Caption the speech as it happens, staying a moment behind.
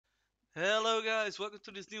Hello guys, welcome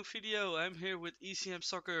to this new video. I'm here with ECM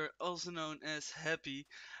Soccer, also known as Happy.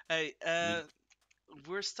 Hey, Ye-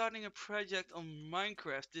 we're starting a project on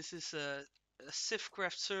Minecraft. This is a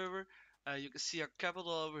Sifcraft server. You can see our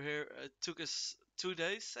capital over here. It took us 2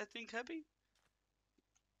 days, I think, Happy?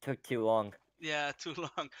 Took too long. Yeah, too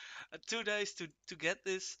long. 2 days to get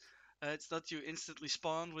this. It's not you instantly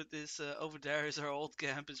spawn with this. Over there is our old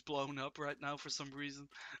camp. It's blown up right now for some reason.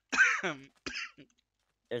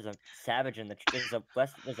 There's a savage in the.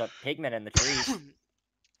 There's a pigman in the trees.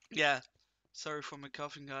 Yeah, sorry for my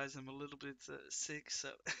coughing, guys. I'm a little bit sick, so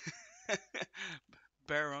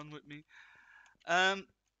bear on with me. Um,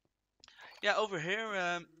 yeah, over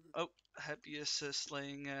here. Oh, Happy is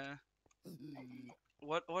slaying.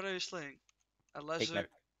 What are you slaying? A Pigman. lizard?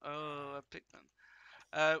 Oh, a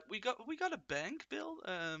pigman. We got a bank build.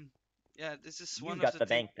 Yeah, this is You one of got the the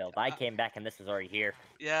thing. bank built. I came back and this is already here.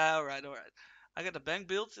 Yeah, all right, all right. I got the bank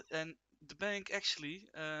built, and the bank actually,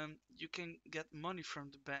 you can get money from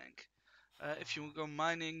the bank. If you go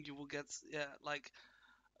mining, you will get like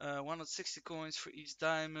 160 coins for each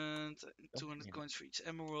diamond, Oh, 200 yeah. coins for each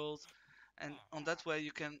emerald, and on that way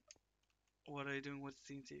you can. What are you doing with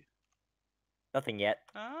TNT? Nothing yet.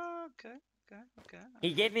 Ah, okay, okay, okay.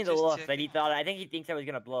 He gave me the Just look that he checking. thought. I think he thinks I was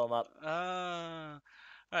gonna blow him up. Ah,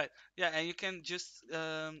 right. Yeah, and you can just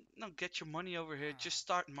no get your money over here. Just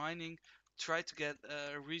start mining. Try to get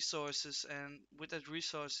resources, and with that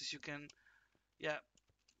resources you can yeah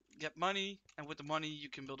get money, and with the money you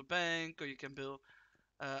can build a bank or you can build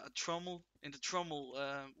a trommel. In the trommel,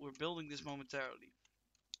 we're building this momentarily.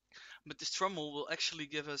 But this trommel will actually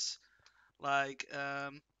give us like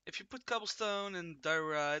if you put cobblestone and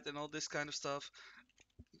diorite and all this kind of stuff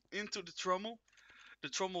into the trommel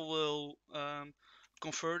will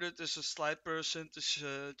convert it as a slight percentage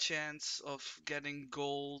chance of getting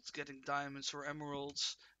gold, getting diamonds or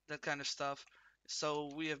emeralds, that kind of stuff.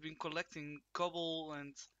 So we have been collecting cobble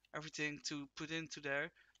and everything to put into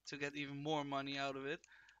there to get even more money out of it.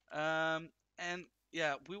 And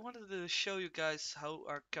yeah, we wanted to show you guys how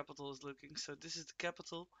our capital is looking. So this is the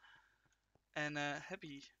capital. And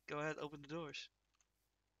Happy, go ahead, open the doors.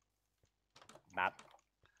 Map.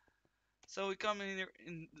 So we come in here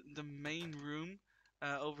in the main room.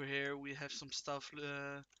 Over here we have some stuff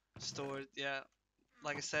stored. Yeah,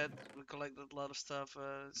 like I said, we collected a lot of stuff.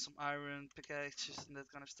 Some iron, pickaxes, and that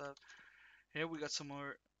kind of stuff. Here we got some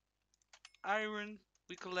more iron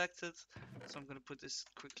we collected. So I'm gonna put this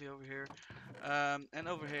quickly over here. And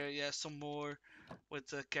over here, yeah, some more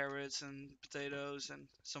with carrots and potatoes and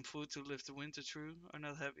some food to live the winter through. Are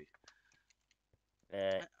not heavy.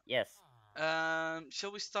 Yes.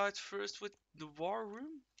 Shall we start first with the war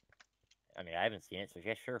room? I mean, I haven't seen it, so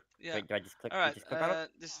yeah, sure. Yeah. Wait, do I just click? All You right. just click on it?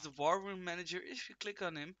 This is the war room manager. If you click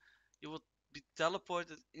on him, you will be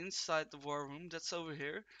teleported inside the war room. That's over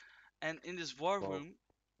here. And in this war Whoa. room,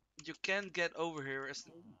 you can't get over here as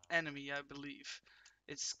an enemy, I believe.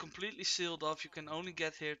 It's completely sealed off. You can only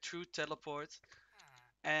get here through teleport.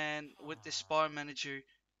 And with this spawn manager,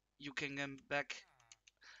 you can get back.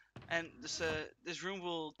 And this room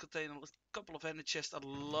will contain a couple of energy chests, a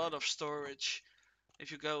lot of storage.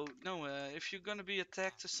 If you go, no, if you're gonna be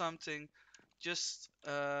attacked or something, just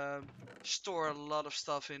store a lot of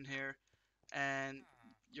stuff in here, and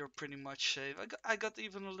you're pretty much safe. I got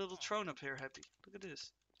even a little throne up here. Happy. Look at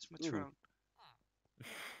this. It's my Ooh. throne.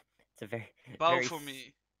 It's a very, Bow very. for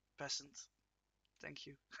me, peasant. Thank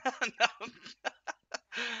you. No.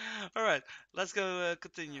 All right, let's go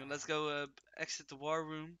continue. Let's go exit the war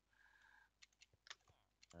room.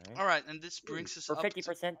 All right. All right, and this Ooh, brings us we're up to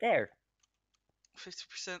 50% there.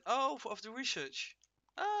 50%. Oh, of the research.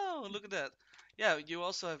 Oh, look at that. Yeah, you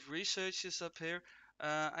also have researches up here.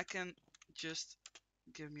 I can just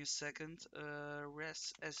give me a second.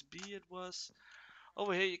 Res SB it was.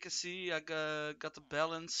 Over here you can see I got the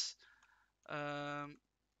balance. Um,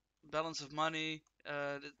 balance of money.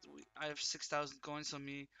 I have 6,000 coins on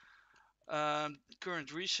me.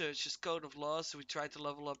 Current research is code of law, so we try to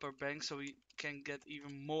level up our bank so we can get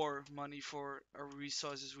even more money for our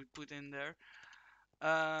resources we put in there.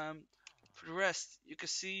 For the rest, you can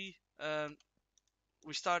see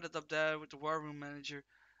we started up there with the war room manager,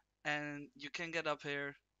 and you can get up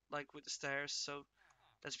here like with the stairs, so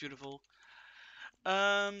that's beautiful.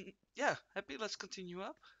 Yeah, happy. Let's continue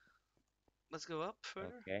up. Let's go up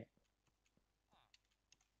further. Okay.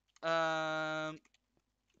 Um,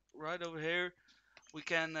 right over here, we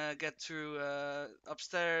can get through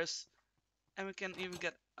upstairs, and we can even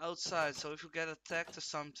get outside. So if we get attacked or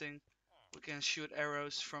something, we can shoot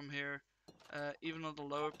arrows from here. Even on the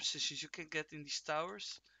lower positions, you can get in these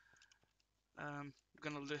towers. I'm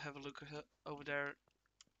gonna have a look over there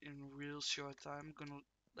in a real short time. I'm gonna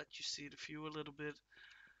let you see the view a little bit.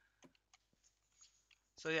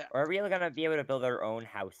 So yeah, Or are we gonna be able to build our own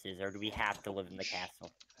houses, or do we have to live in the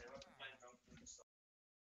castle?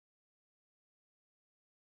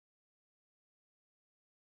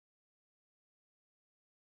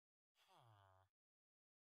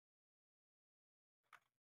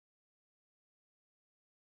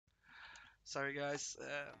 sorry guys,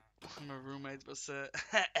 my roommate was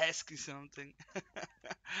asking something.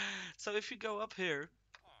 So if you go up here,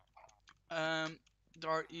 um, there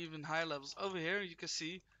are even higher levels. Over here you can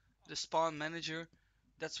see the spawn manager.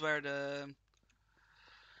 That's where the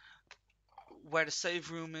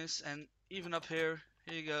save room is, and even up here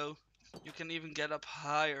you go. You can even get up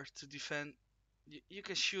higher to defend. You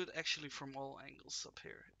can shoot actually from all angles up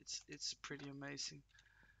here. It's pretty amazing.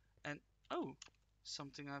 And oh,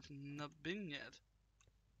 something I've not been yet.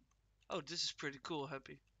 Oh, this is pretty cool,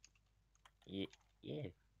 Happy. Yeah. Yeah.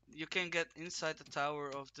 You can get inside the tower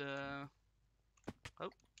of the. Oh,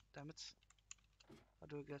 damn it! How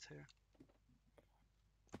do I get here?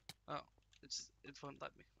 Oh, it won't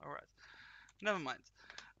let me. All right, never mind.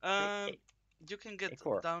 Hey, Um, hey, you can get hey,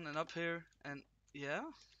 Core. down and up here, and yeah,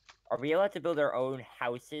 Are we allowed to build our own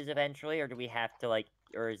houses eventually, or do we have to like,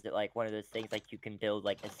 or is it like one of those things like you can build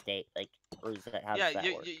like a state, like, or is that how yeah. does that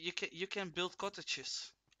You work? you, you can you can build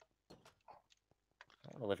cottages. I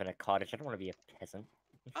want to live in a cottage. I don't want to be a peasant.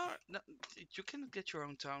 No, you can get your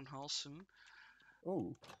own town hall soon.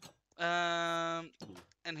 Ooh. Um,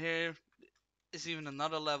 and here is even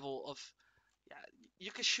another level of yeah.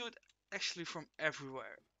 You can shoot actually from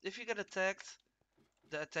everywhere. If you get attacked,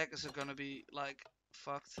 the attackers are gonna be like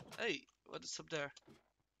fucked. Hey, what is up there?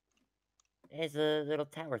 There's a little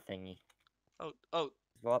tower thingy. Oh,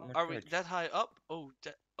 Go up in the are we church. that high up?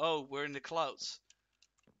 Oh, we're in the clouds.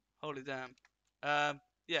 Holy damn.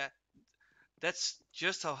 Yeah, that's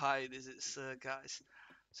just how high it is, guys.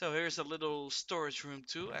 So here's a little storage room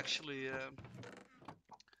too. Actually,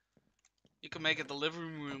 you can make it the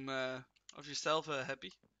living room of yourself,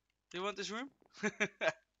 Happy. Do you want this room?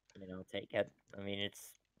 Take it. I mean,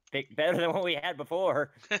 it's better than what we had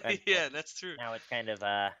before. And well, Yeah, that's true. now it's kind of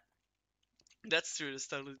That's true. That's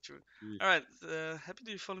totally true. mm, All right, Happy,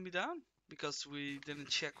 do you follow me down? Because we didn't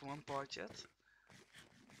check one part yet.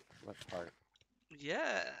 what part?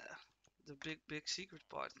 Yeah, the big secret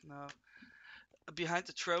part. Now, behind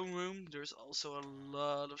the throne room, there's also a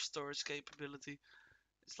lot of storage capability.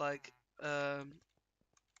 It's like,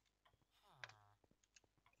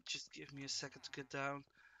 just give me a second to get down.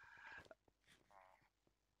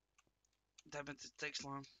 Damn it, it takes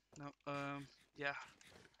long. No, yeah.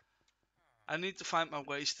 I need to find my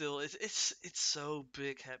way still. It's so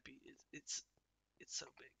big, Happy. It's so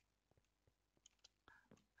big.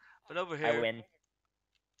 But over I here, win.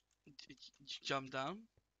 you jump down.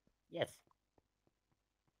 Yes.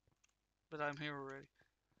 But I'm here already.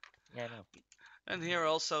 Yeah, I know. And here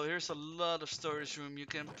also, here's a lot of storage room. You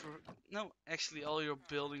can, no, actually all your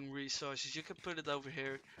building resources, you can put it over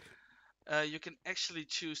here. You can actually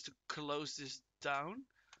choose to close this down.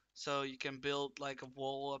 So you can build like a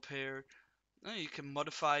wall up here. You can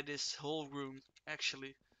modify this whole room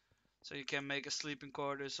actually. So you can make a sleeping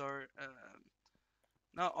quarters or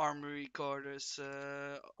no armory quarters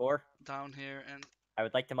Or down here. And I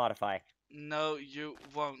would like to modify. no, you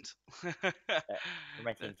won't. Where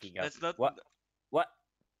my TNT go? That's not. What? What?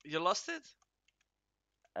 You lost it?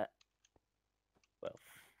 Uh, well,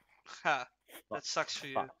 Ha, fuck, that sucks for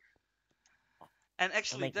you. fuck. And I'll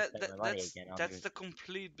actually, make you spend my money again on that's you. the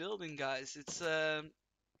complete building, guys. It's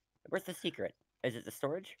Where's the secret? Is it the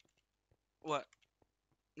storage? what?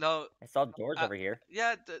 No, I saw doors uh, over here.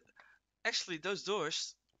 yeah. Actually, those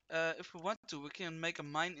doors. If we want to, we can make a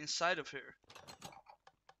mine inside of here.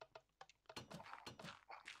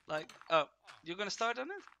 Like, oh, you're gonna start on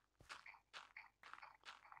it?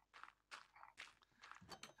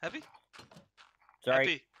 Happy? Sorry.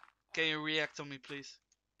 Happy? Can you react on me, please?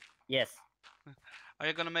 Yes. Are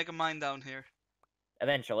you gonna make a mine down here?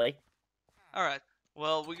 Eventually. All right.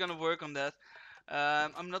 Well, we're gonna work on that.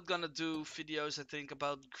 I'm not gonna do videos, I think,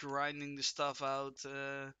 about grinding the stuff out.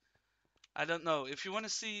 I don't know. If you want to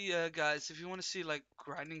see, guys, if you want to see like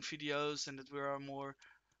grinding videos and that we are more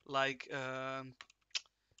like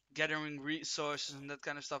gathering resources and that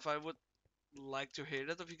kind of stuff, I would like to hear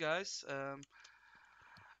that of you guys.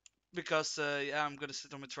 Because yeah, I'm gonna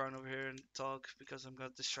sit on my throne over here and talk because I'm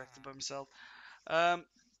got distracted by myself. Um,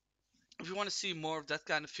 if you want to see more of that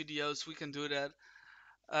kind of videos, we can do that.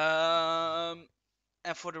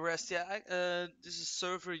 And for the rest, yeah, this is a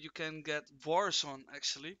server you can get wars on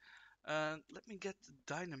actually. Let me get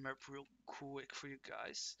the Dynamap real quick for you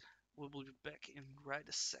guys. We will be back in right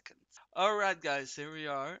a second. Alright guys, here we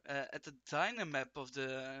are at the Dynamap of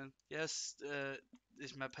the... yes,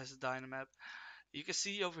 this map has a Dynamap. You can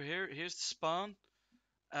see over here, here's the spawn.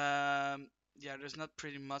 Yeah, there's not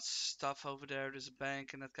pretty much stuff over there. There's a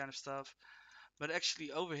bank and that kind of stuff. But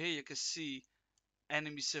actually over here you can see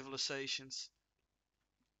enemy civilizations.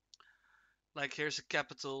 Like here's a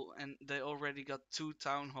capital and they already got 2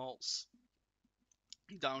 town halls.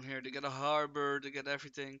 Down here they get a harbor, they get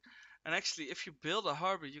everything. And actually if you build a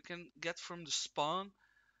harbor you can get from the spawn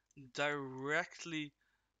directly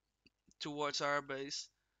towards our base.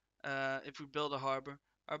 If we build a harbor,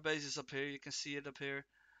 our base is up here, you can see it up here.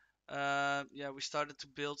 Yeah, we started to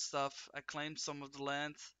build stuff. I claimed some of the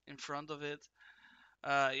land in front of it.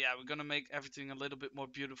 Yeah, we're gonna make everything a little bit more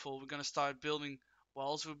beautiful. We're gonna start building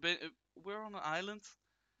walls. We're on an island,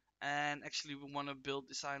 and actually we want to build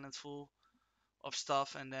this island full of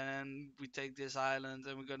stuff, and then we take this island,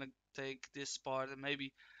 and we're gonna take this part, and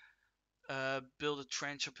maybe build a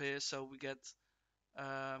trench up here, so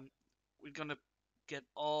um, we're gonna get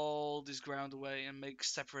all this ground away and make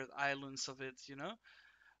separate islands of it.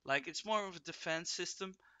 Like it's more of a defense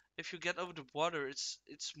system. If you get over the water, it's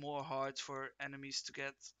more hard for enemies to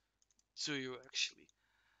get to you actually.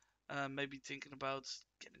 Maybe thinking about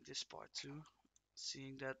getting this part too.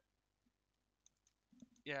 Seeing that,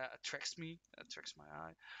 yeah, attracts my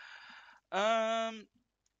eye.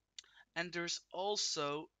 And there's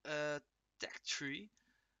also a tech tree.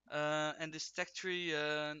 And this tech tree,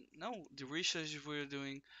 no, the research we're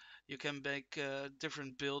doing, you can make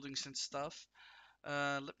different buildings and stuff.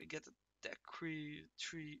 Let me get the tech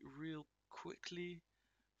tree real quickly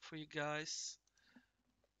for you guys.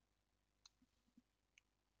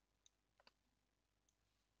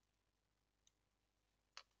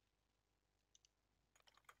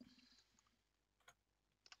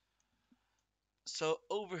 So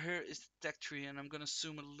over here is the tech tree, and I'm gonna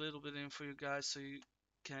zoom a little bit in for you guys so you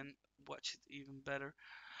can watch it even better.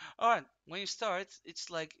 Alright, when you start, it's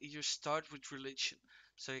like you start with religion.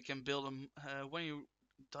 So you can build when you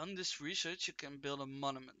done this research, you can build a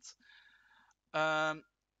monument. Um,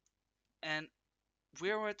 and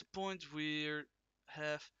we're at the point where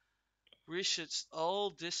have researched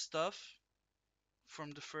all this stuff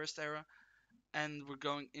from the first era, and we're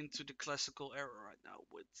going into the classical era right now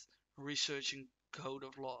with researching code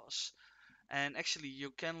of laws. And actually,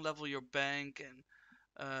 you can level your bank, and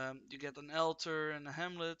you get an altar and a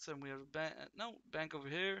hamlet, and we have a bank. No, bank over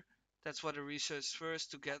here. That's what I researched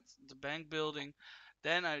first to get the bank building.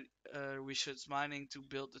 Then I researched mining to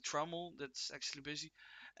build the trommel. That's actually busy.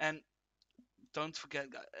 And don't forget,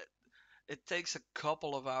 it takes a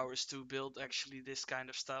couple of hours to build actually this kind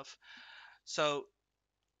of stuff. So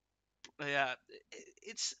yeah,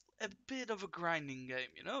 it's a bit of a grinding game.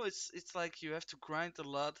 It's like you have to grind a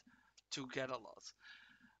lot to get a lot.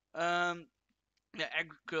 Um, yeah,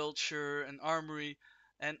 agriculture and armory,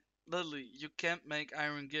 and literally you can't make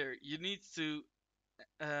iron gear. You need to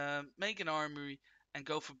make an armory and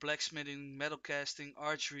go for blacksmithing, metal casting,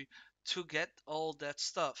 archery to get all that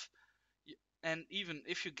stuff. And even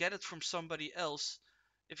if you get it from somebody else,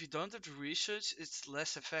 if you don't have the research, it's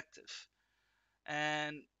less effective.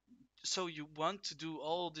 And so you want to do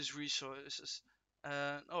all these resources,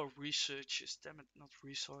 or researches, damn it, not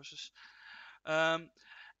resources. Um,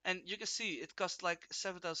 and you can see it costs like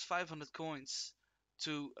 7,500 coins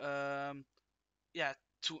to yeah,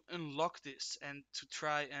 to unlock this and to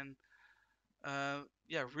try and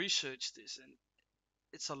yeah, research this. And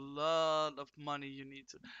it's a lot of money you need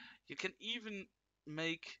to. You can even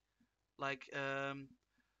make like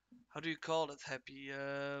how do you call it, Happy?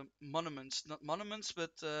 Monuments, not monuments,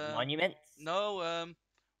 but Monuments? no,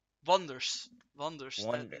 wonders that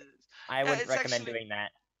Wonder. is. I Yeah, wouldn't recommend doing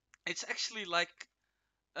that. it's actually like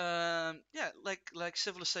yeah, like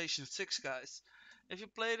Civilization 6, guys. If you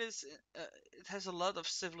play this, it has a lot of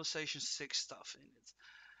Civilization 6 stuff in it.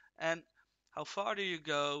 And how far do you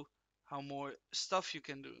go, how more stuff you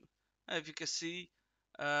can do. If you can see,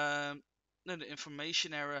 in the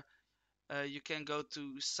information era, you can go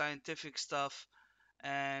to scientific stuff,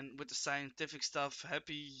 and with the scientific stuff,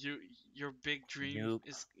 Happy, your big dream Nope.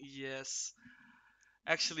 is yes.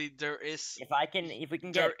 Actually, If we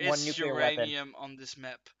can there get one is nuclear weapon, uranium on this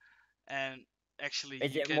map, and actually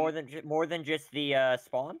is you it can. more than just the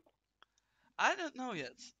spawn? I don't know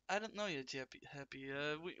yet. I don't know yet, Happy.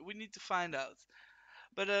 We need to find out.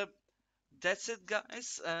 But that's it,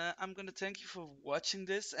 guys. I'm gonna thank you for watching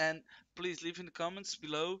this, and please leave in the comments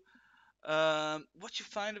below what you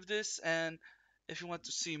find of this, and if you want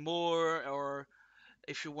to see more, or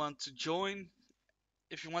if you want to join.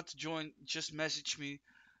 If you want to join, just message me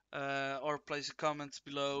or place a comment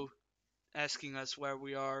below. asking us where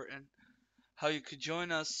we are and how you could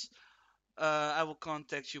join us, I will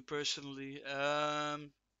contact you personally.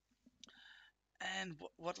 And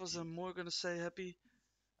what was I more gonna say, Happy?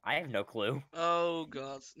 I have no clue. Oh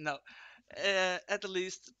God, no. At the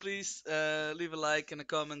least, please leave a like and a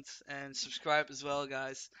comment and subscribe as well,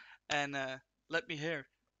 guys. And let me hear.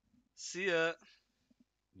 See ya.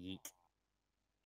 Yeet.